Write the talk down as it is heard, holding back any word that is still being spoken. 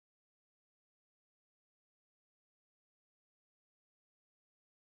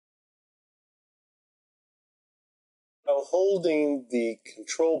While holding the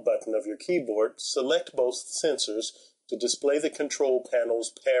control button of your keyboard, select both sensors to display the control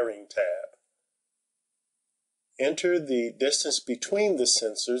panel's pairing tab. Enter the distance between the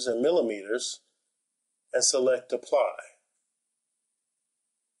sensors in millimeters and select Apply.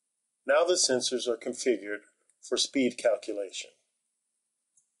 Now the sensors are configured for speed calculation.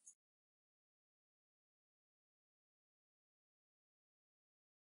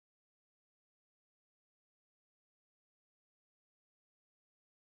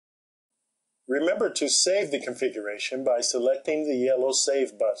 Remember to save the configuration by selecting the yellow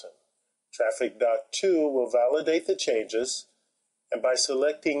Save button. TrafficDOT 2 will validate the changes, and by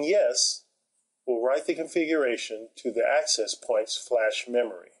selecting Yes, will write the configuration to the access point's flash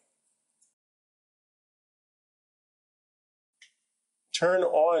memory. Turn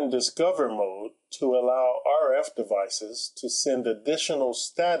on Discover mode to allow RF devices to send additional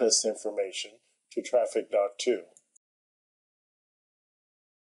status information to TrafficDOT 2.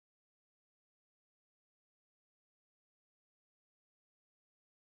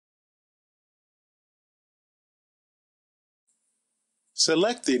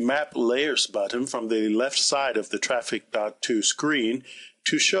 Select the Map Layers button from the left side of the TrafficDOT 2 screen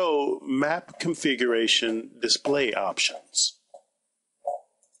to show map configuration display options.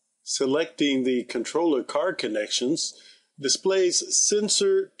 Selecting the controller card connections displays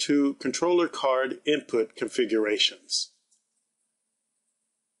sensor to controller card input configurations.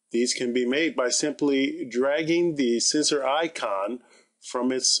 These can be made by simply dragging the sensor icon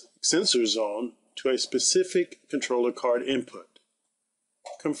from its sensor zone to a specific controller card input.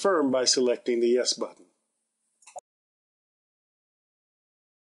 Confirm by selecting the Yes button.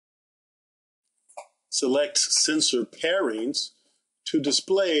 Select Sensor Pairings to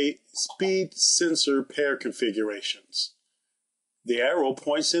display speed sensor pair configurations. The arrow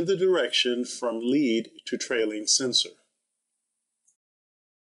points in the direction from lead to trailing sensor.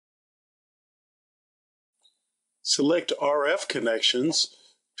 Select RF connections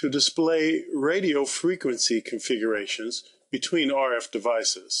to display radio frequency configurations between RF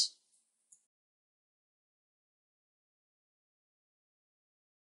devices.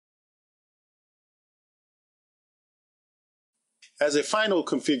 As a final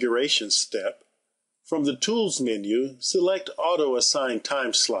configuration step, from the Tools menu, select Auto Assign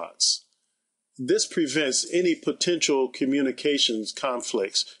Time Slots. This prevents any potential communications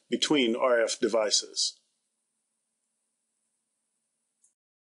conflicts between RF devices.